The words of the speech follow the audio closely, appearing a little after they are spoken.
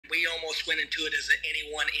we almost went into it as an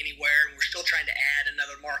anyone, anywhere, and we're still trying to add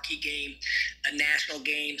another marquee game, a national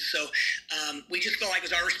game. So we just felt like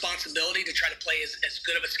it was our responsibility to try to play as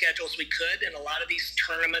good of a schedule as we could. And a lot of these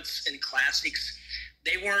tournaments and classics,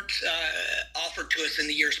 they weren't offered to us in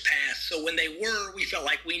the years past. So when they were, we felt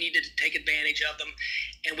like we needed to take advantage of them.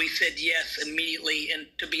 And we said yes immediately. And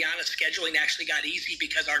to be honest, scheduling actually got easy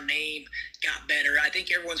because our name got better. I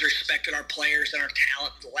think everyone's respected our players and our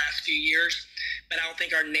talent the last few years, but I don't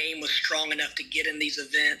think our name was strong enough to get in these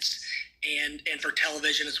events and for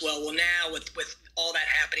television as well. Well, now with all that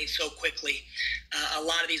happening so quickly, a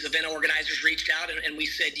lot of these event organizers reached out and we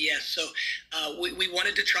said yes. So we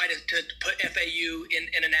wanted to try to put FAU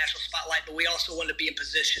in a national spotlight, but we also wanted to be in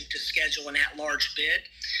position to schedule an at-large bid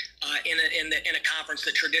in a conference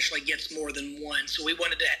that traditionally gets more than one. So we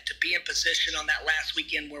wanted to be in position on that last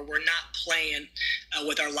weekend where we're not playing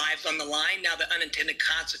with our lives on the line. Now, the unintended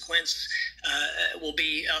consequences will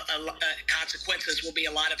be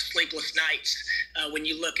a lot of sleepless nights when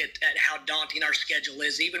you look at how daunting our schedule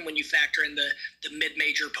is, even when you factor in the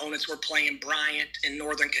mid-major opponents we're playing. Bryant in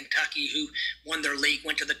Northern Kentucky, who won their league,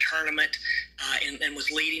 went to the tournament and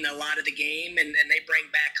was leading a lot of the game, and they bring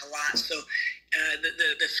back a lot. So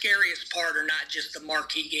the scariest part are not just the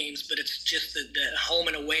marquee games, but it's just the home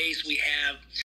and aways we have